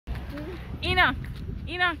Enoch.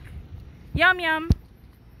 Enoch. Yum yum.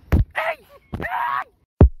 Hey.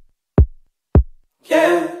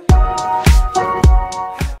 Yeah.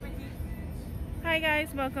 Hi guys,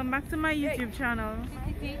 welcome back to my YouTube channel.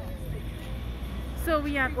 So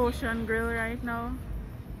we at Ocean Grill right now.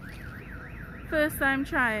 First time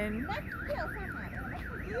trying.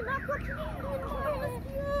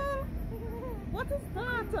 What is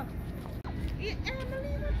that?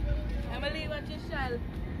 Emily, what you shall?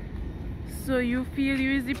 So you feel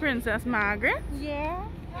you is the Princess Margaret? Yeah.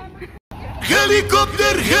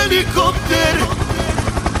 Helicopter, helicopter.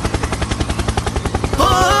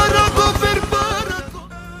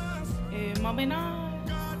 Mabina.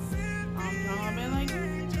 I'm like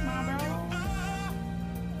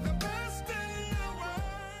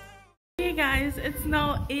Hey guys, it's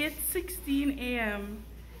now 8:16 a.m.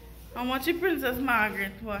 I'm watching Princess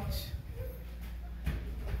Margaret watch.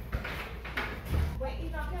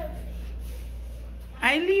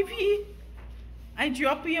 I leave here. I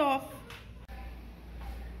drop you off.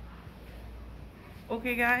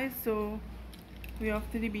 Okay guys, so we're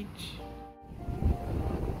off to the beach.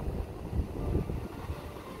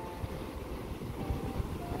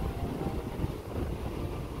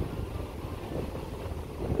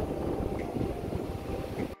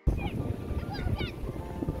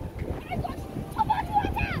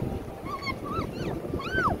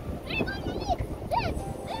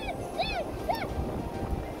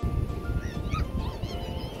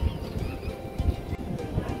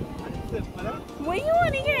 What you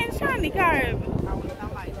want to get in Shandy Carib? I would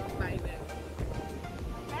not like to buy them.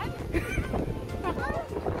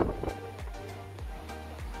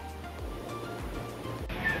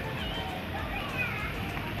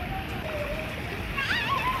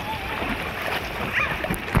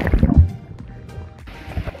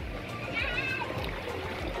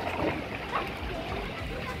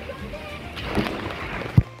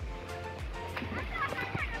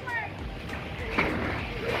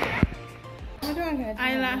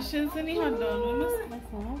 Eyelashes and the hot dog.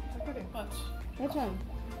 Watch. Which one?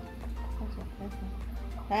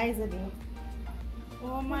 That is a deal.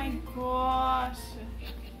 Oh my gosh.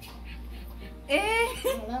 Eh?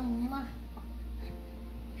 Round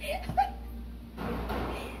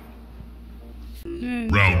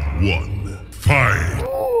 1. Fight.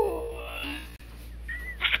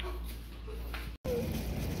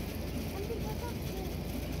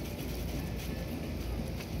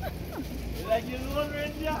 Like you Lone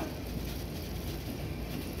Ranger.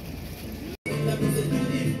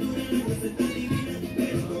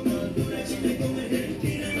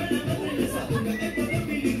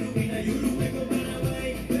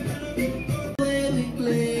 Where we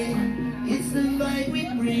play, it's the vibe we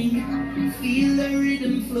bring. Feel the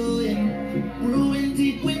rhythm flowing, brewing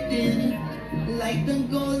deep within, like the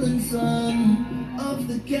golden sun of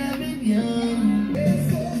the Caribbean.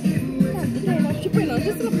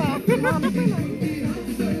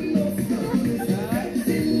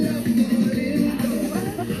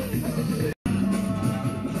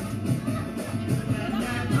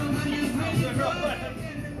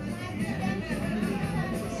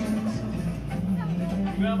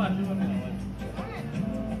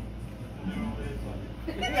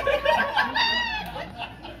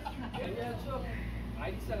 I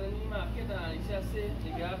decided to market and I just said the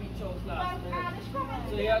garbage house last minute.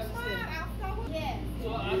 So you have to say. Yeah. So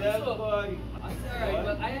I'm so I said alright,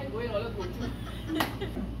 but I ain't going all the way to.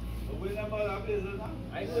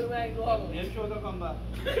 I go where I go home. You're sure to come back.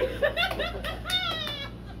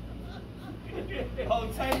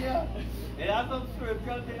 Outside here, they have some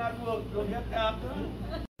spiritual thing at work. Don't get after.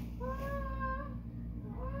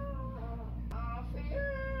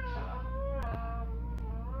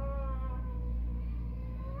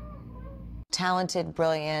 Talented,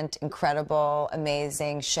 brilliant, incredible,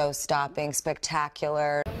 amazing, show-stopping,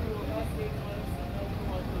 spectacular.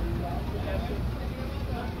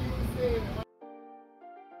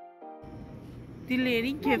 The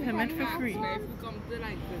lady gave him it for free. If you come to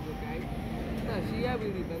like visit, guys, so she will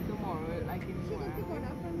leave them tomorrow, like in the morning.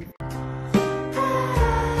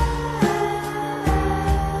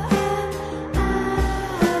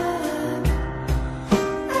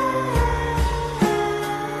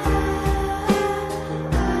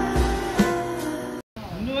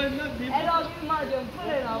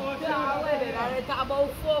 About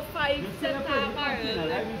 4, 5, 6 barrels.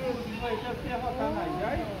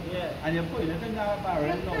 Yeah, and you put it in the barrel.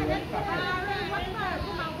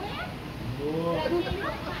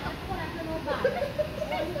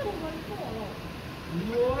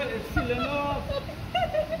 No, it's still enough.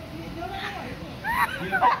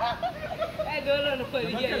 I don't know.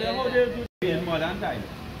 How they do it in modern time?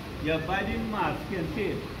 You buy the mask and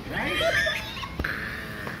tape, right?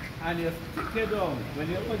 And you stick it down. When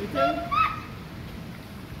you put it in,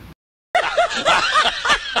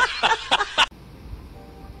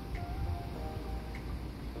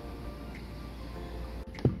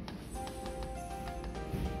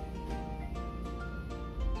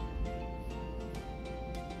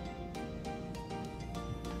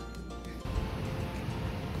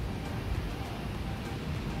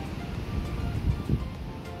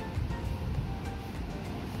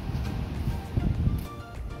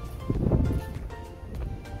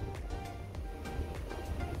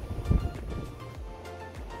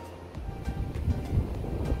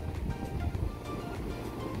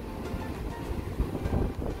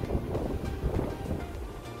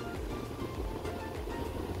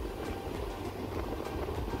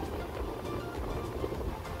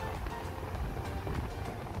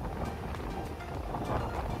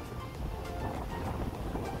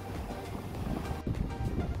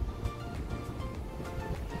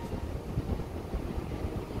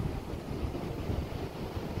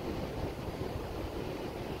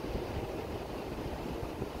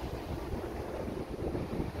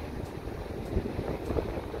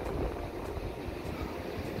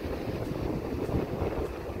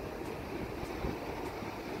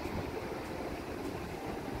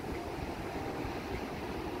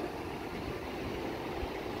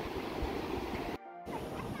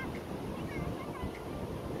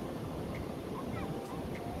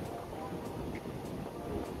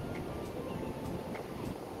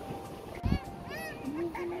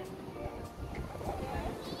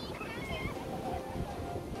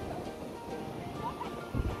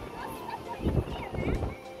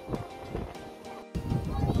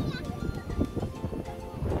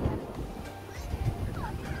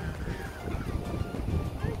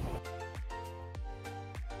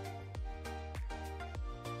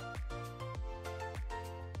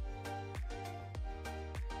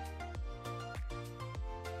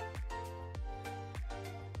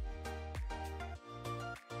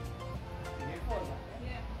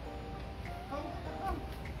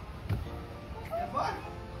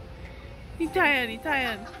 He tired, he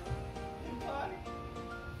tired.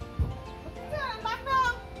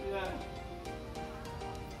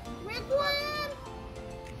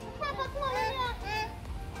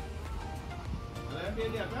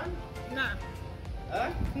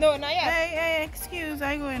 No, not yet. Hey, excuse,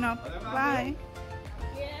 I going up. Bye.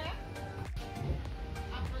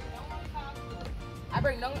 I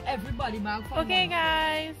bring down everybody back from Okay,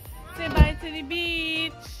 guys. Say bye to the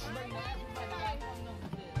beach.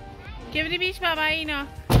 Give the beach bye-bye, you know.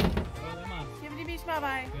 Give the beach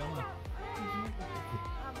bye-bye.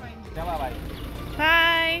 bye bye.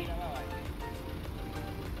 Bye.